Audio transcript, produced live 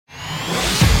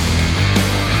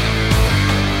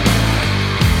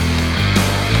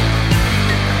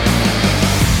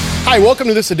Hi, welcome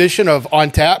to this edition of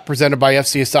On Tap, presented by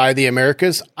FCSI of the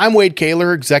Americas. I'm Wade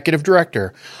Kaler, Executive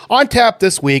Director. On Tap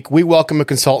this week, we welcome a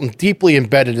consultant deeply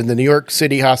embedded in the New York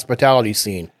City hospitality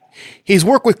scene. He's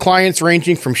worked with clients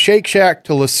ranging from Shake Shack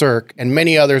to Le Cirque and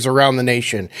many others around the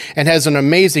nation, and has an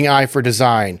amazing eye for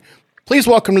design. Please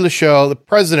welcome to the show the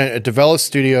president at DeVella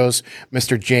Studios,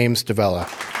 Mr. James DeVella.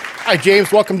 Hi,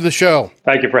 James. Welcome to the show.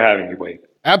 Thank you for having me, Wade.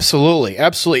 Absolutely.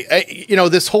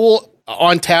 This whole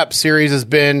On Tap series has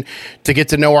been to get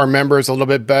to know our members a little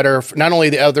bit better, not only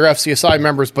the other FCSI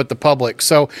members, but the public.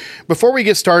 So before we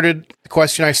get started, the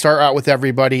question I start out with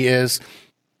everybody is,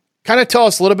 kind of tell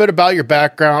us a little bit about your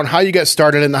background, how you got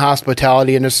started in the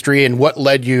hospitality industry, and what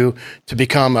led you to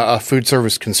become a food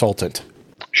service consultant.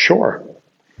 Sure.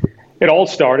 It all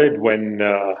started when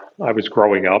I was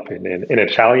growing up in an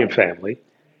Italian family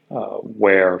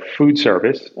where food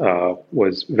service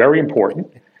was very important,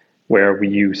 where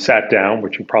you sat down,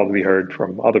 which you probably heard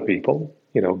from other people,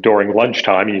 during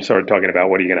lunchtime, and you started talking about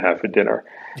what are you going to have for dinner.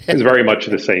 It was very much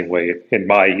the same way in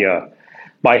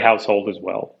my household as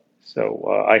well.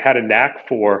 So I had a knack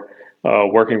for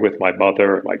working with my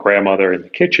mother and my grandmother in the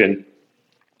kitchen,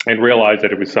 and realized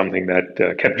that it was something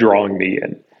that kept drawing me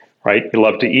in, right? You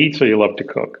love to eat, so you love to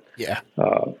cook. Yeah.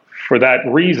 For that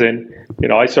reason,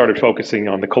 I started focusing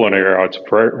on the culinary arts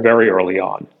very early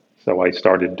on. So I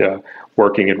started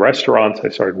working in restaurants. I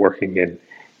started working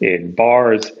in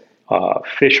bars,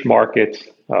 fish markets,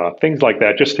 things like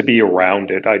that, just to be around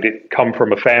it. I did come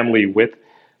from a family with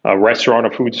a restaurant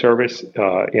or food service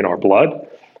in our blood,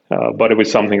 but it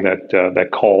was something that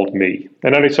called me.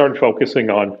 And then I started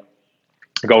focusing on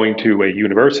going to a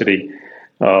university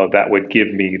that would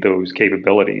give me those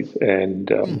capabilities.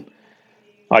 And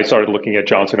I started looking at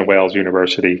Johnson & Wales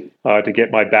University to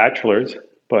get my bachelor's,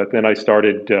 but then I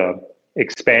started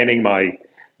expanding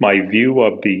my view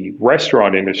of the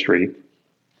restaurant industry,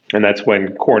 and that's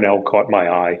when Cornell caught my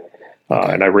eye.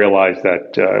 And I realized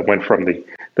that it went from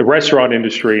the restaurant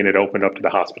industry and it opened up to the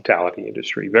hospitality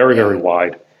industry, very, very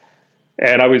wide.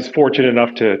 And I was fortunate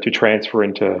enough to transfer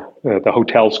into the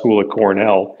hotel school at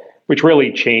Cornell, which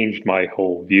really changed my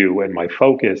whole view and my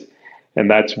focus. And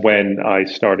that's when I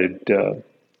started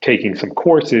taking some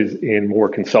courses in more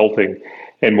consulting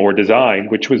and more design,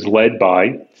 which was led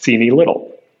by C.N.E.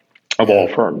 Little, of all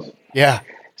firms. Yeah.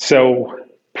 So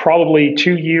probably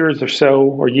 2 years or so,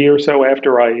 or a year or so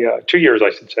after 2 years,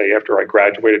 I should say, after I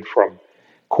graduated from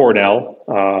Cornell,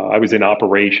 I was in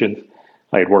operations.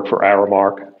 I had worked for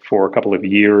Aramark for a couple of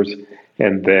years,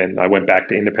 and then I went back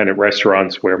to independent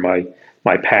restaurants where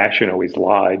my passion always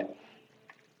lied.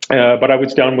 But I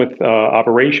was done with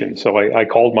operations, so I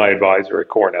called my advisor at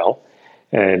Cornell,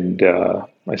 and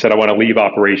I said, I want to leave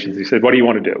operations. He said, what do you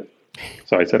want to do?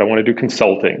 So I said, I want to do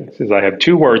consulting. He says, I have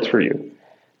 2 words for you.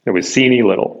 It was C.N.E.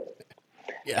 Little.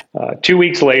 Yeah. 2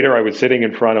 weeks later, I was sitting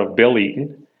in front of Bill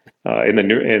Eaton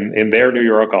in their New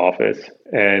York office,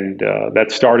 and that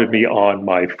started me on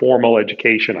my formal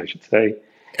education, I should say,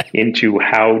 into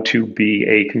how to be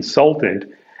a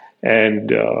consultant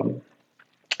and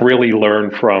really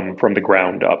learn from the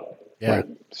ground up. Yeah. Right?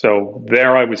 So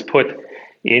there I was put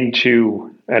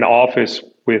into an office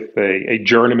with a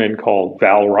journeyman called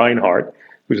Val Reinhardt,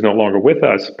 who's no longer with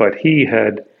us, but he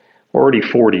had already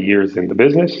 40 years in the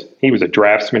business. He was a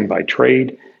draftsman by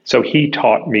trade, so he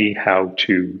taught me how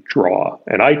to draw,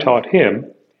 and I taught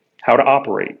him how to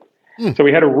operate. So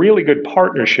we had a really good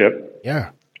partnership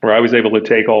where I was able to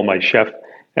take all my chef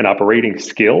and operating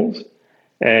skills,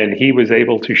 and he was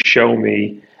able to show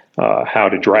me how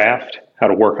to draft, how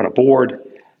to work on a board,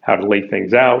 how to lay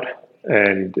things out.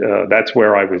 And that's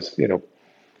where I was,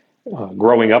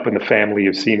 growing up in the family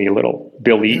of C.N.E. Little.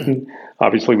 Bill Eaton,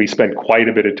 obviously we spent quite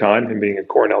a bit of time, him being a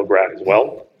Cornell grad as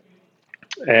well.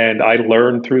 And I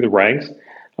learned through the ranks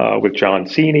with John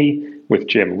C.N.E., with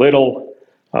Jim Little,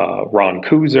 Ron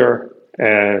Kuzer,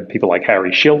 and people like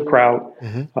Harry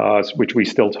Schildkraut, which we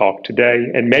still talk today,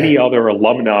 and many other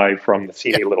alumni from the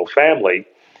C.N.E. Little family.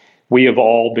 We have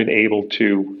all been able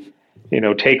to,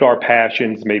 take our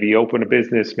passions, maybe open a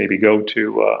business, maybe go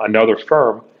to another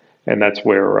firm. And that's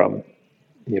where,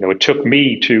 it took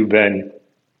me to then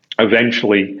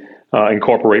eventually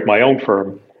incorporate my own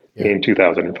firm in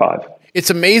 2005. It's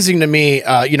amazing to me,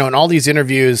 in all these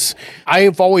interviews,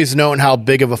 I've always known how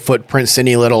big of a footprint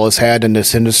C.N.E. Little has had in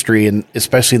this industry, and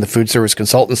especially in the food service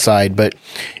consultant side. But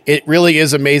it really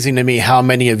is amazing to me how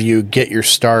many of you get your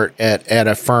start at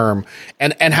a firm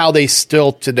and how they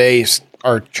still today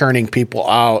are churning people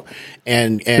out,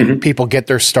 and people get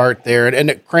their start there.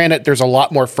 And granted, there's a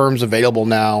lot more firms available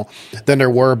now than there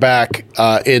were back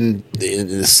in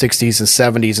the 60s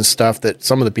and 70s and stuff, that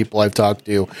some of the people I've talked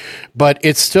to, but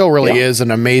it still really is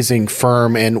an amazing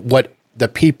firm, and what the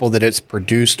people that it's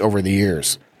produced over the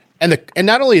years. And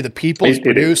not only the people it's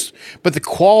produced, but the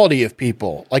quality of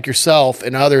people like yourself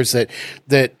and others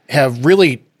that have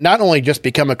really not only just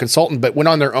become a consultant, but went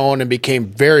on their own and became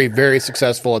very, very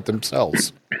successful at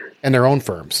themselves and their own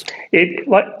firms.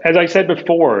 As I said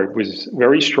before, it was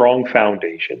very strong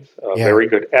foundations, very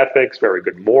good ethics, very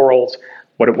good morals.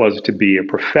 What it was to be a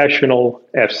professional,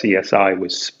 FCSI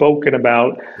was spoken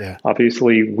about. Yeah.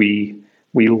 Obviously, we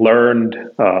learned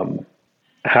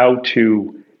how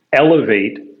to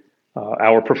elevate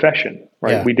our profession,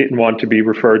 right? Yeah. We didn't want to be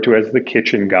referred to as the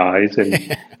kitchen guys,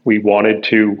 and we wanted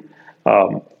to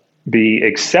be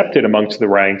accepted amongst the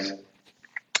ranks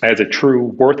as a true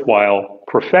worthwhile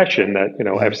profession that,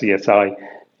 FCSI,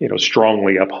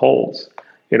 strongly upholds.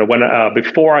 When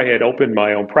before I had opened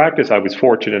my own practice, I was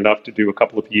fortunate enough to do a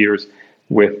couple of years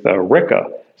with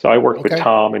RICA. So I worked with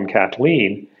Tom and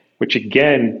Kathleen, which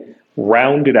again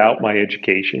rounded out my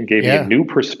education, gave me a new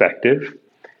perspective,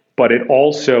 but it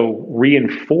also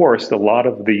reinforced a lot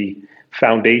of the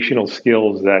foundational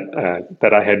skills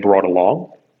that I had brought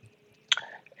along.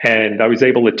 And I was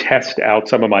able to test out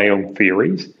some of my own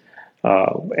theories.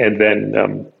 And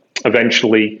then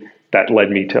eventually that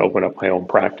led me to open up my own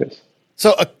practice.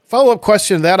 So a follow-up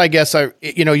question to that, I guess,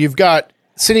 you've got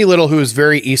Cindy Little, who is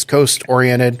very East Coast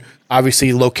oriented,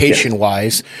 obviously location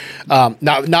wise,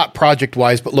 not project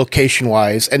wise, but location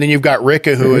wise. And then you've got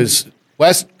RICA, who is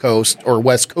West Coast or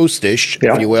West Coast-ish,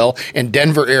 if you will, in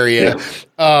Denver area.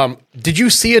 Yeah. Did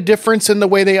you see a difference in the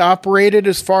way they operated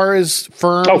as far as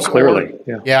firms? Oh, clearly.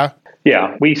 Yeah.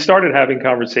 We started having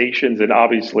conversations, and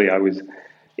obviously I was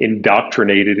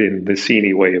indoctrinated in the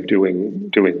Cini way of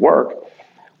doing work,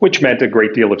 which meant a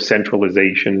great deal of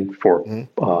centralization for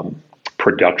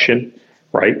production,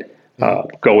 right?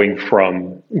 Going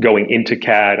into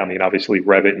CAD. I mean, obviously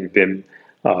Revit and BIM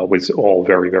was all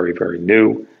very, very, very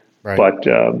new. Right. But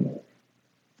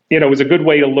it was a good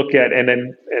way to look at, and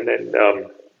then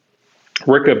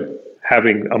RICA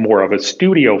having a more of a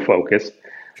studio focus,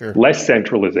 less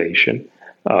centralization,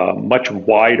 much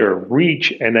wider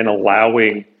reach, and then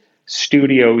allowing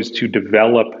studios to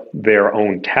develop their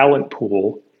own talent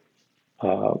pool.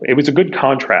 It was a good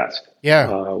contrast,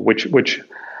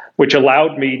 which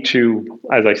allowed me to,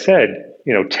 as I said,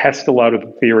 test a lot of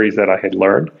the theories that I had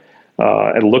learned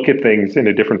and look at things in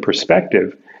a different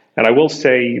perspective. And I will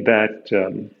say that,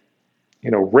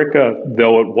 RICA,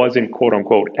 though it wasn't quote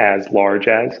unquote as large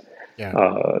as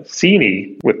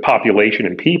Cini with population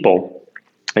and people,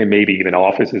 and maybe even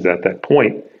offices at that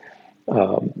point,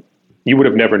 you would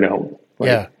have never known. Right?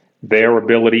 Yeah. Their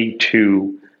ability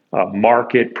to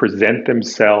market, present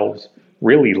themselves,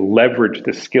 really leverage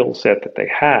the skill set that they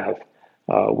have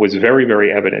was very,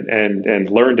 very evident, and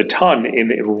learned a ton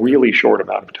in a really short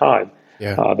amount of time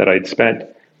that I'd spent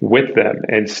with them,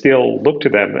 and still look to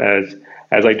them as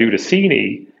I do to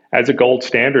Cini as a gold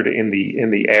standard in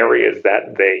the areas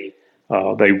that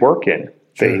they work in,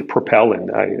 they propel in.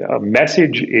 A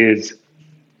message is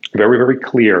very, very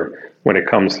clear when it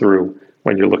comes through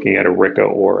when you're looking at a RICA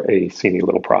or a Cini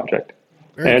Little project.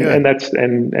 And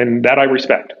that I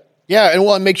respect. Yeah, and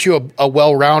it makes you a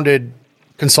well-rounded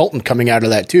consultant coming out of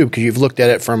that too, because you've looked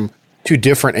at it from two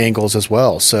different angles as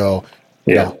well. So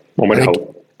moment of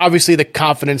hope. Obviously, the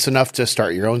confidence enough to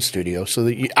start your own studio, so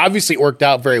that obviously it worked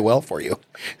out very well for you.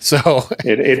 So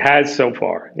it has so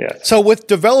far, yes. So with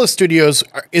Devella Studios,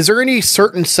 is there any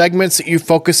certain segments that you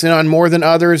focus in on more than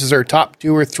others? Is there a top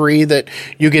 2 or 3 that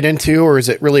you get into, or is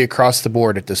it really across the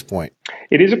board at this point?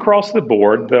 It is across the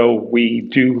board, though we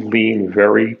do lean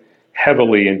very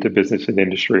heavily into business and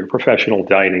industry, or professional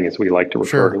dining, as we like to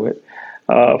refer to it,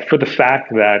 for the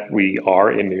fact that we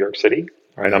are in New York City,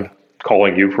 right? I'm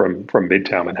calling you from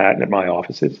Midtown Manhattan at my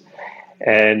offices.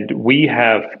 And we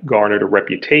have garnered a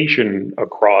reputation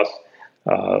across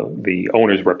the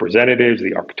owners' representatives,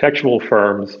 the architectural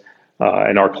firms,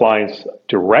 and our clients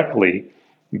directly,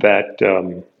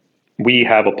 that we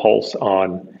have a pulse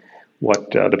on what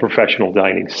the professional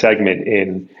dining segment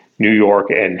in New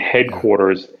York and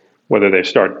headquarters, whether they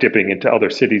start dipping into other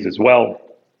cities as well.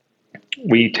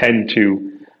 We tend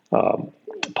to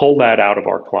pull that out of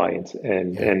our clients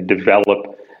and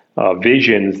develop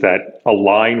visions that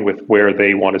align with where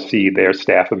they want to see their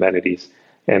staff amenities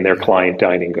and their client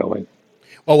dining going.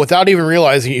 Well, without even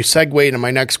realizing, you segued into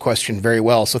my next question very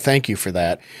well, so thank you for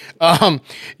that.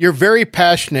 You're very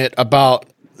passionate about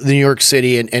New York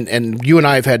City, and you and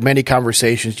I have had many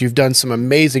conversations. You've done some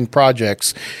amazing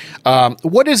projects.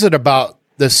 What is it about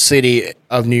the city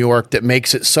of New York that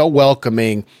makes it so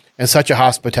welcoming and such a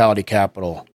hospitality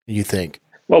capital, you think?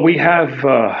 Well, we have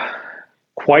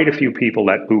quite a few people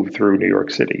that move through New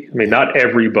York City. I mean, not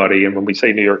everybody. And when we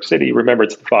say New York City, remember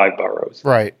it's the five boroughs.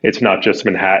 Right. It's not just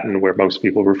Manhattan, where most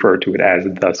people refer to it as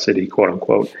the city, quote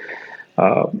unquote.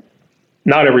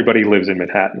 Not everybody lives in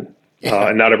Manhattan.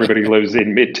 And not everybody lives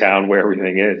in Midtown, where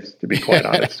everything is, to be quite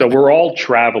honest. So we're all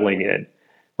traveling in,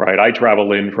 right? I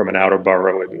travel in from an outer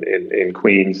borough in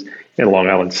Queens, in Long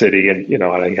Island City, and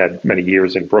I had many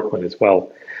years in Brooklyn as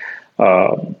well.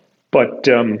 So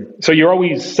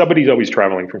somebody's always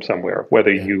traveling from somewhere,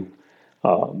 whether you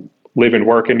live and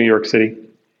work in New York City,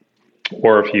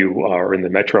 or if you are in the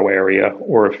metro area,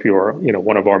 or if you're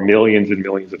one of our millions and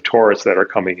millions of tourists that are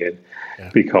coming in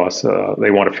because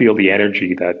they want to feel the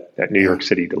energy that New York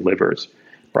City delivers,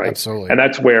 right? Absolutely. And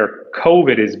that's where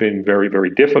COVID has been very, very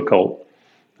difficult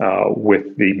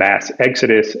with the mass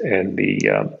exodus and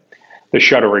the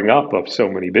shuttering up of so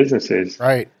many businesses.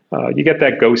 Right. You get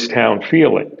that ghost town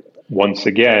feeling once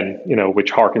again,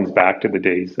 which harkens back to the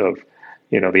days of,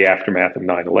 the aftermath of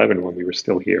 9/11 when we were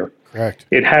still here. Correct.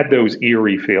 It had those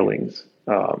eerie feelings.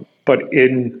 But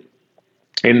in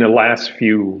the last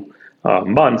few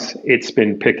months, it's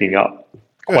been picking up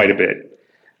quite a bit.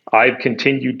 I've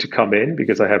continued to come in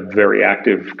because I have very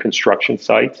active construction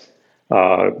sites.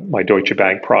 My Deutsche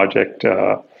Bank project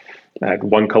at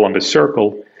One Columbus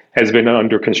Circle has been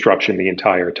under construction the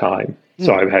entire time.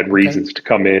 So I've had reasons to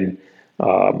come in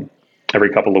every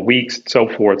couple of weeks, and so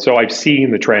forth. So I've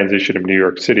seen the transition of New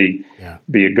York City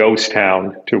be a ghost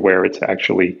town to where it's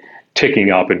actually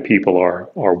ticking up and people are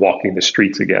walking the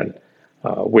streets again,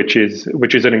 which is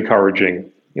an encouraging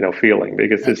feeling,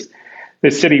 because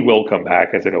this city will come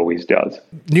back, as it always does.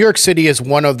 New York City is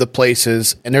one of the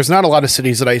places, and there's not a lot of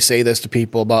cities that I say this to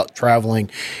people about traveling.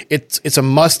 It's a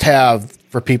must-have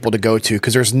for people to go to,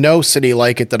 because there's no city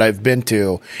like it that I've been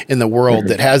to in the world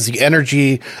that has the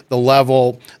energy, the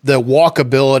level, the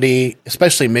walkability,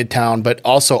 especially Midtown, but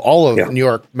also all of New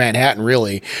York, Manhattan,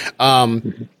 really.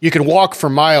 You can walk for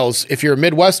miles. If you're a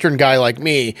Midwestern guy like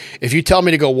me, if you tell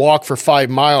me to go walk for 5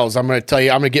 miles, I'm going to tell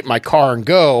you I'm going to get in my car and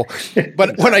go.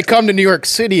 But when I come to New York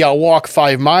City, I'll walk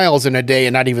 5 miles in a day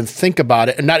and not even think about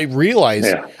it and not even realize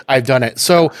I've done it.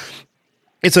 So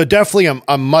it's definitely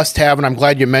a must-have, and I'm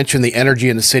glad you mentioned the energy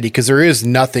in the city, because there is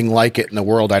nothing like it in the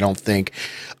world, I don't think.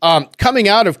 Coming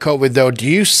out of COVID, though, do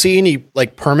you see any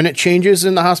permanent changes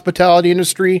in the hospitality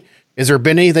industry? Has there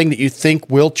been anything that you think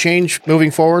will change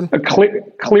moving forward?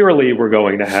 Clearly, we're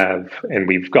going to have, and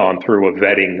we've gone through a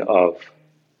vetting of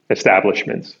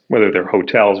establishments, whether they're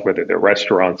hotels, whether they're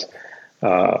restaurants,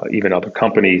 even other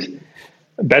companies.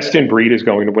 Best in breed is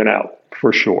going to win out.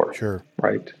 For sure. Sure.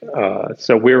 Right.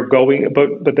 So we're going,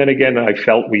 but then again, I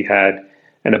felt we had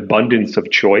an abundance of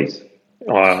choice.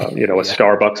 A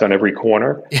Starbucks on every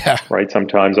corner. Yeah. Right.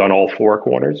 Sometimes on all four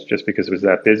corners, just because it was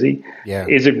that busy. Yeah.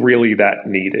 Is it really that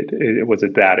needed? Was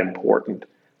it that important?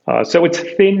 So it's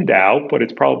thinned out, but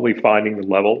it's probably finding the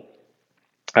level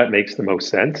that makes the most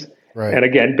sense. Right. And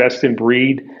again, best in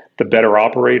breed, the better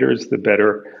operators, the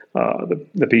better.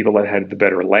 The people that had the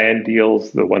better land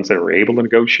deals, the ones that were able to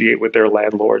negotiate with their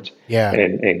landlords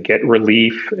and get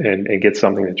relief and get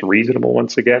something that's reasonable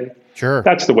once again. Sure.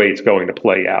 That's the way it's going to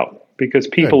play out, because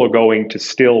people are going to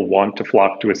still want to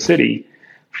flock to a city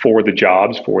for the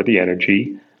jobs, for the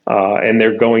energy, and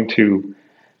they're going to,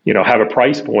 have a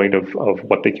price point of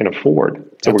what they can afford.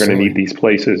 So we're going to need these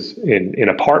places in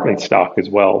apartment stock as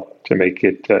well to make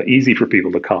it easy for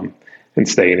people to come and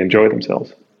stay and enjoy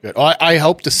themselves. Good. Well, I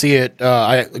hope to see it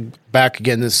back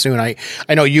again this soon. I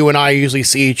know you and I usually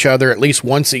see each other at least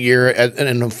once a year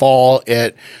in the fall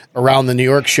around the New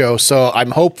York show. So I'm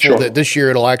hopeful that this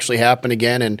year it'll actually happen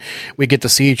again and we get to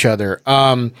see each other.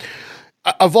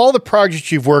 Of all the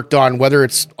projects you've worked on, whether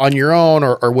it's on your own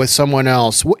or with someone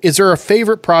else, is there a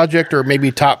favorite project or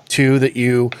maybe top two that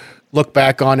you look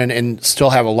back on and still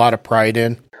have a lot of pride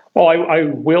in? Well, I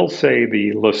will say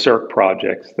the Le Cirque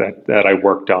projects that I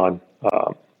worked on.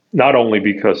 Not only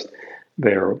because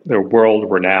they're world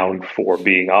renowned for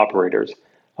being operators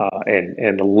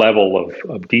and the level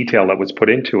of detail that was put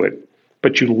into it,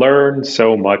 but you learn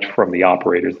so much from the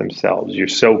operators themselves. You're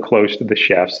so close to the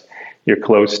chefs, you're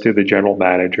close to the general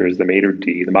managers, the maitre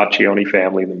d', the Macchioni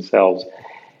family themselves,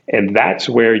 and that's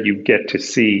where you get to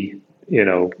see,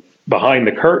 behind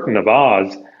the curtain of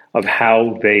Oz, of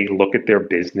how they look at their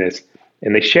business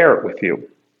and they share it with you.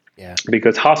 Yeah.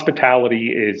 Because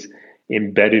hospitality is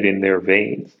embedded in their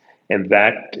veins, and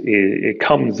that it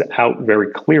comes out very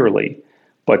clearly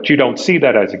But you don't see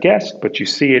that as a guest, but you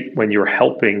see it when you're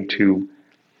helping to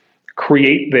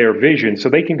create their vision so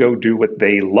they can go do what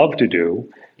they love to do,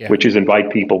 which is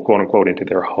invite people, quote unquote, into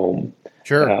their home.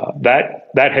 Sure. That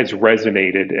has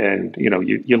resonated, and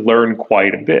you learn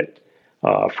quite a bit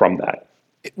from that.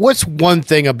 What's one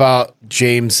thing about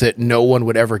James that no one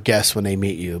would ever guess when they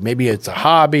meet you? Maybe it's a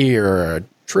hobby or a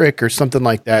trick or something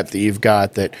like that you've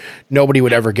got that nobody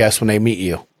would ever guess when they meet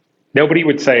you. Nobody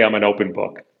would say I'm an open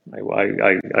book.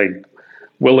 I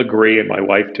will agree, and my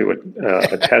wife to it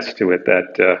attest to it,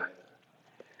 that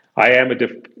I am a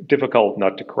difficult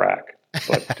nut to crack.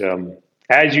 But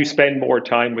as you spend more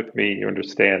time with me, you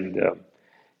understand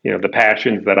the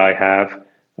passions that I have.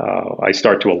 I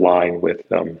start to align with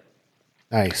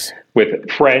nice with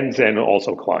friends and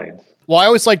also clients. Well, I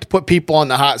always like to put people on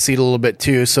the hot seat a little bit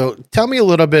too. So tell me a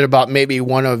little bit about maybe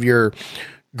one of your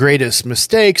greatest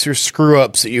mistakes or screw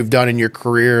ups that you've done in your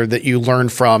career that you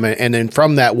learned from. And then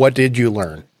from that, what did you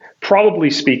learn? Probably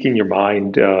speaking your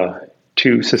mind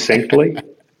too succinctly.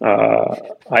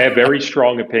 I have very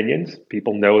strong opinions.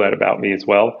 People know that about me as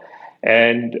well.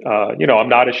 And, I'm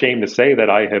not ashamed to say that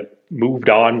I have moved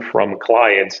on from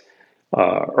clients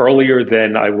earlier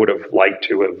than I would have liked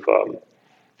to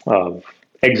have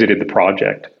exited the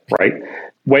project, right?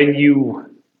 When you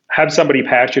have somebody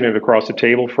passionate across the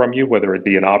table from you, whether it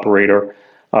be an operator,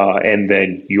 and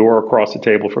then you're across the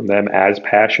table from them as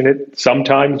passionate,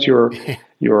 sometimes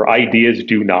your ideas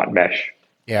do not mesh.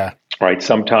 Yeah. Right.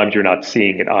 Sometimes you're not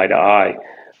seeing it eye to eye.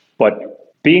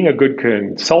 But being a good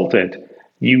consultant,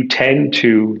 you tend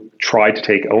to try to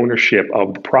take ownership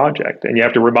of the project. And you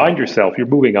have to remind yourself you're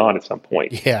moving on at some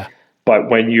point. Yeah. But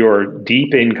when you're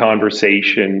deep in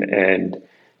conversation and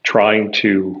trying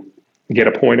to get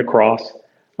a point across,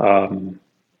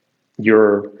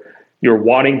 you're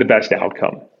wanting the best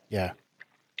outcome. Yeah.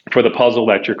 For the puzzle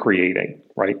that you're creating,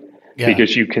 right? Yeah.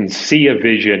 Because you can see a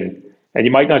vision, and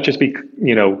you might not just be,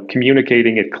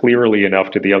 communicating it clearly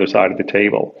enough to the other side of the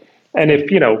table. And if,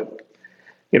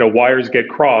 wires get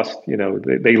crossed,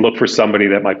 they look for somebody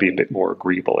that might be a bit more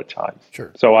agreeable at times.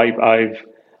 Sure. So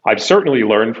I've certainly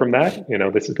learned from that.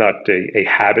 This is not a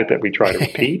habit that we try to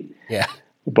repeat. Yeah.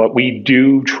 But we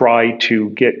do try to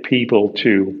get people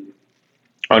to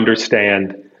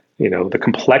understand, the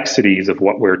complexities of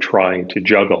what we're trying to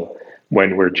juggle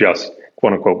when we're just,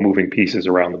 quote unquote, moving pieces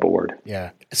around the board. Yeah.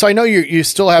 So I know you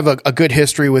still have a good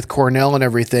history with Cornell and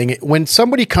everything. When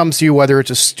somebody comes to you, whether it's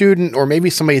a student or maybe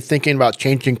somebody thinking about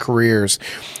changing careers,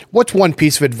 what's one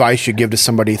piece of advice you give to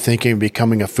somebody thinking of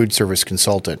becoming a food service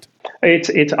consultant?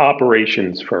 It's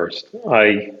operations first.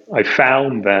 I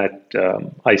found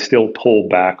that I still pull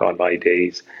back on my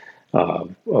days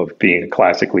of being a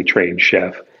classically trained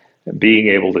chef, being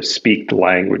able to speak the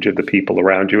language of the people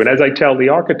around you. And as I tell the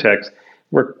architects,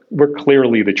 we're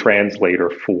clearly the translator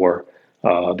for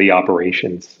the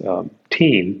operations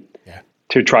team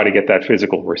to try to get that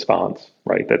physical response,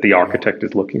 right, that the architect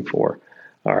is looking for,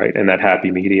 all right, and that happy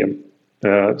medium.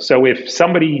 So if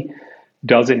somebody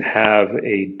doesn't have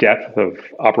a depth of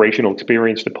operational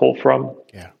experience to pull from,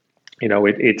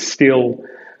 it still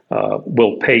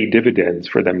will pay dividends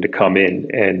for them to come in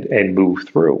and move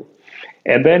through.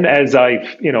 And then as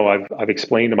I've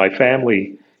explained to my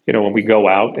family, when we go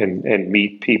out and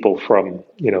meet people from,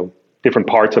 different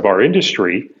parts of our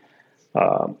industry,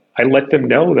 I let them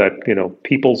know that,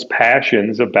 people's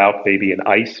passions about maybe an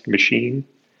ice machine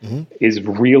is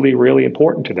really, really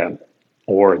important to them,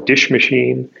 or a dish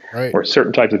machine, right, or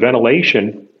certain types of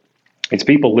ventilation. It's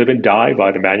people live and die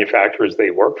by the manufacturers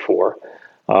they work for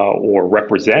or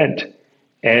represent,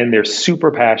 and they're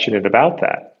super passionate about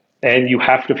that. And you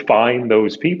have to find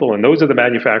those people, and those are the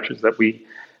manufacturers that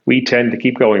we tend to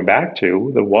keep going back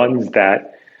to, the ones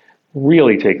that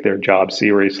really take their job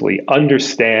seriously,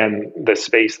 understand the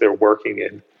space they're working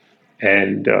in,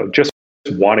 and just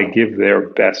want to give their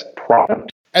best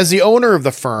product. As the owner of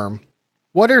the firm,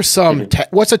 what are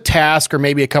what's a task or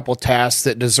maybe a couple of tasks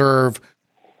that deserve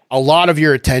a lot of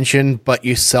your attention, but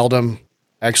you seldom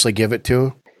actually give it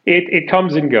to? It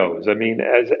comes and goes. I mean,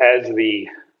 as the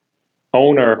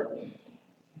owner,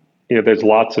 there's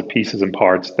lots of pieces and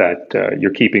parts that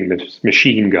you're keeping this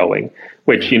machine going,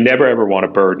 which you never ever want to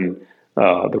burden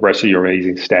the rest of your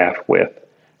amazing staff with,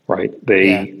 right?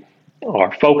 They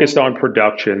are focused on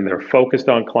production. They're focused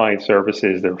on client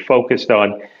services. They're focused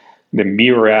on the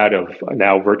myriad of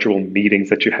now virtual meetings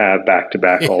that you have back to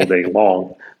back all day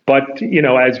long. But,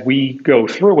 as we go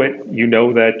through it,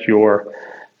 that your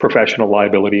professional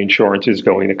liability insurance is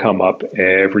going to come up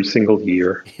every single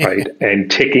year, right? And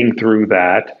ticking through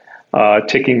that,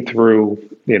 ticking through,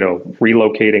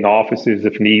 relocating offices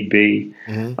if need be,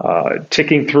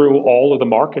 ticking through all of the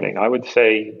marketing. I would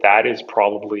say that is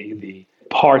probably the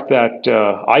part that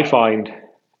I find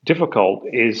difficult,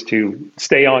 is to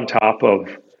stay on top of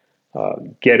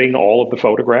getting all of the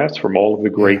photographs from all of the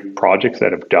great projects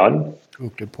that have done.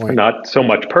 Ooh, good point. Not so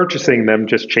much purchasing them,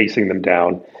 just chasing them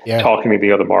down, talking to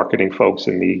the other marketing folks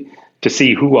to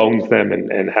see who owns them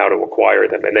and how to acquire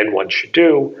them. And then once you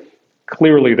do,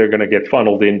 clearly they're going to get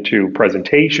funneled into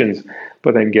presentations,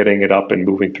 but then getting it up and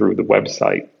moving through the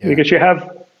website. Because you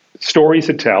have stories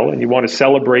to tell and you want to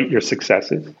celebrate your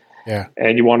successes. Yeah.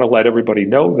 And you want to let everybody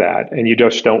know that. And you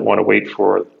just don't want to wait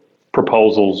for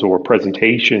proposals or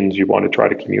presentations. You want to try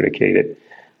to communicate it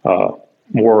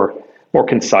more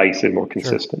concise and more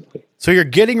consistently. So you're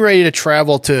getting ready to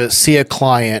travel to see a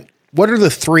client. What are the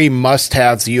 3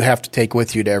 must-haves that you have to take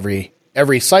with you to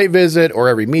every site visit or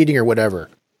every meeting or whatever?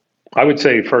 I would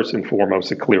say first and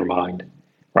foremost, a clear mind,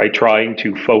 right? Trying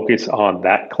to focus on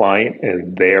that client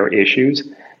and their issues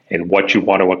and what you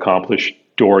want to accomplish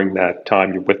during that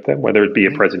time you're with them, whether it be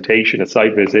a presentation, a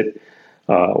site visit,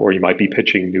 or you might be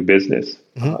pitching new business.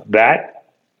 That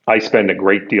I spend a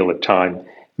great deal of time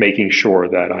making sure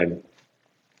that I'm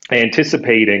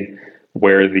anticipating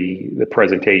where the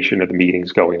presentation of the meeting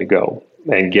is going to go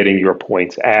and getting your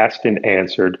points asked and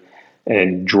answered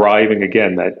and driving,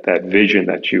 again, that vision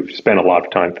that you've spent a lot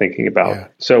of time thinking about. Yeah.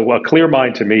 So a clear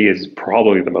mind to me is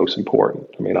probably the most important.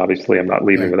 I mean, obviously, I'm not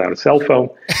leaving without a cell phone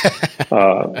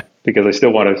because I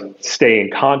still want to stay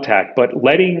in contact, but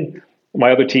letting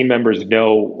my other team members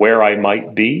know where I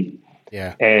might be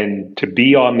and to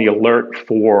be on the alert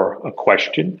for a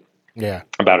question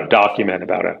about a document,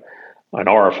 about an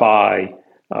RFI,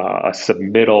 a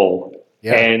submittal,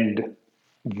 and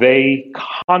they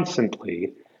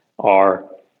constantly are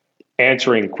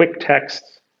answering quick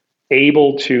texts,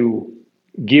 able to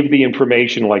give the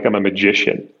information like I'm a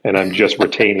magician and I'm just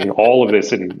retaining all of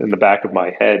this in the back of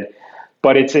my head.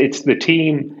 But it's the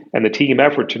team and the team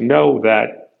effort to know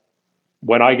that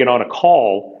when I get on a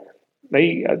call,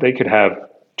 they could have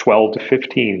 12 to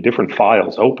 15 different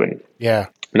files open,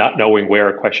 not knowing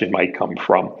where a question might come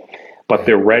from, but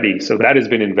they're ready. So that has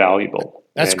been invaluable.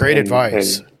 That's great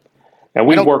advice. And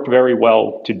we worked very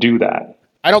well to do that.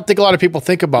 I don't think a lot of people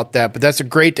think about that, but that's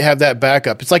great to have that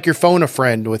backup. It's like your phone a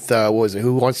friend with,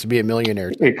 Who Wants to Be a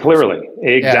Millionaire? Clearly.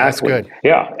 Exactly. Yeah, that's good.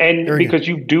 Yeah. And because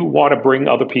you do want to bring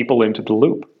other people into the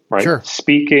loop, right? Sure.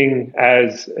 Speaking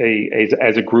as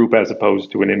a group as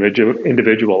opposed to an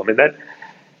individual. I mean,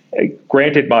 that,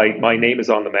 granted, my name is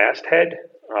on the masthead.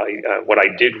 When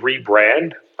I did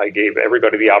rebrand, I gave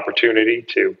everybody the opportunity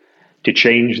to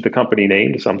change the company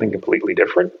name to something completely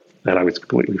different. And I was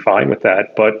completely fine with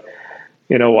that. But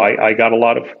I got a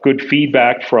lot of good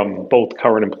feedback from both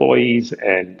current employees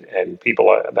and people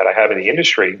that I have in the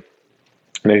industry.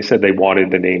 And they said they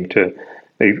wanted the name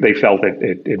they felt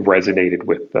it resonated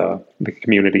with the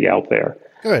community out there.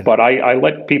 Good. But I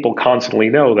let people constantly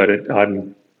know that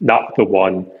I'm not the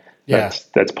one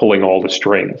that's pulling all the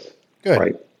strings. Good.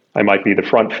 Right? I might be the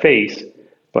front face,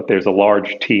 but there's a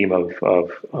large team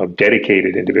of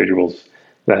dedicated individuals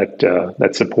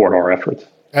that support our efforts.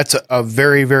 That's a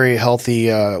very, very healthy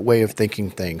way of thinking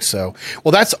things. So,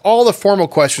 well, that's all the formal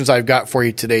questions I've got for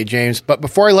you today, James. But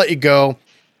before I let you go,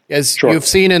 as you've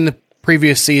seen in the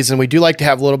previous season, we do like to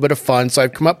have a little bit of fun. So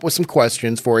I've come up with some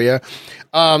questions for you.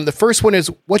 The first one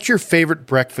is, what's your favorite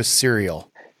breakfast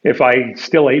cereal? If I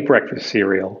still ate breakfast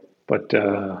cereal, but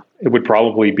it would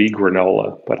probably be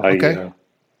granola. But I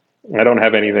don't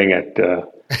have anything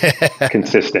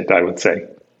consistent, I would say.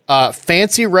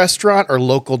 Fancy restaurant or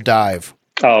local dive?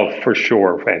 Oh, for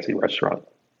sure, fancy restaurant.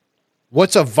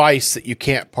 What's a vice that you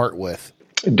can't part with?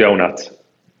 Donuts,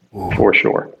 for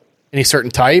sure. Any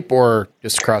certain type or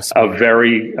just across? A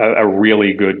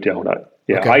really good donut.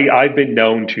 Yeah, okay. I've been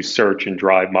known to search and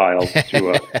drive miles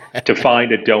to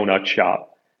find a donut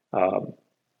shop.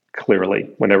 Clearly,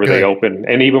 whenever they open,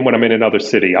 and even when I'm in another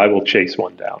city, I will chase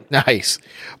one down. Nice.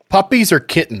 Puppies or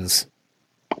kittens?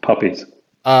 Puppies.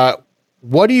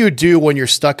 What do you do when you're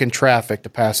stuck in traffic to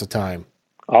pass the time?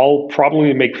 I'll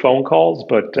probably make phone calls,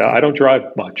 but I don't drive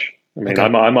much. I mean,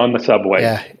 I'm on the subway.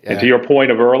 Yeah. And to your point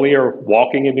of earlier,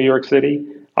 walking in New York City,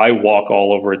 I walk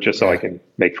all over it just so I can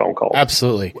make phone calls.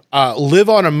 Absolutely. Live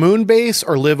on a moon base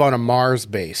or live on a Mars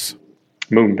base?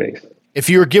 Moon base. If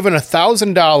you were given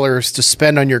 $1,000 to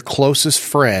spend on your closest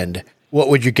friend, what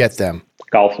would you get them?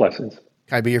 Golf lessons.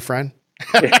 Can I be your friend?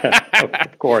 Yeah,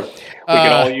 of course. We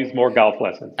can all use more golf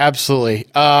lessons. Absolutely.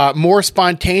 More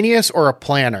spontaneous or a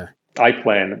planner? I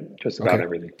plan just about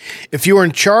everything. If you were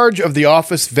in charge of the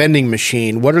office vending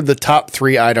machine, what are the top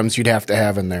 3 items you'd have to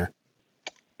have in there?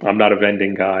 I'm not a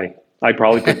vending guy. I'd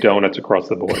probably put donuts across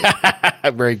the board.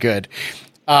 Very good.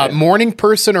 Morning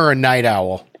person or a night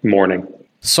owl? Morning.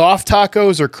 Soft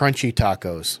tacos or crunchy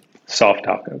tacos? Soft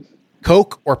tacos.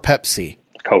 Coke or Pepsi?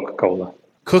 Coca-Cola.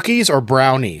 Cookies or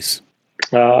brownies?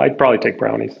 I'd probably take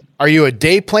brownies. Are you a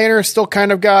day planner still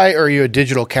kind of guy, or are you a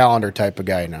digital calendar type of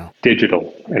guy now?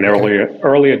 Digital, and early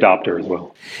adopter as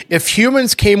well. If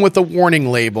humans came with a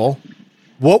warning label,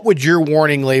 what would your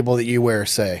warning label that you wear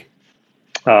say?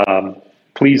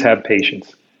 Please have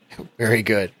patience. Very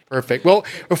good. Perfect. Well,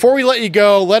 before we let you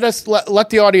go, let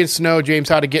the audience know, James,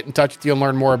 how to get in touch with you and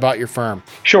learn more about your firm.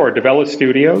 Sure. Devella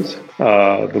Studios,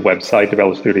 the website,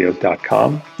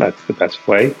 devellastudios.com. That's the best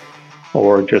way.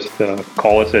 Or just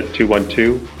call us at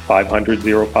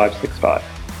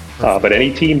 212-500-0565. But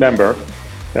any team member,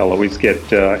 they'll always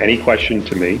get any question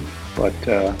to me. But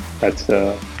that's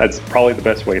probably the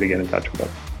best way to get in touch with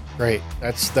us. Great.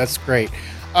 That's great.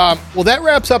 Well, that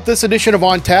wraps up this edition of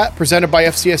On Tap, presented by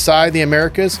FCSI the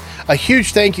Americas. A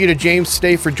huge thank you to James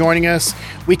today for joining us.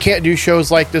 We can't do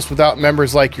shows like this without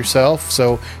members like yourself,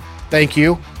 so thank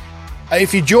you.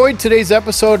 If you enjoyed today's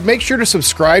episode, make sure to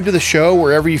subscribe to the show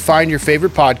wherever you find your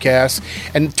favorite podcasts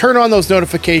and turn on those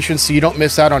notifications so you don't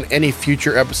miss out on any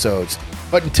future episodes.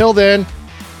 But until then,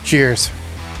 cheers.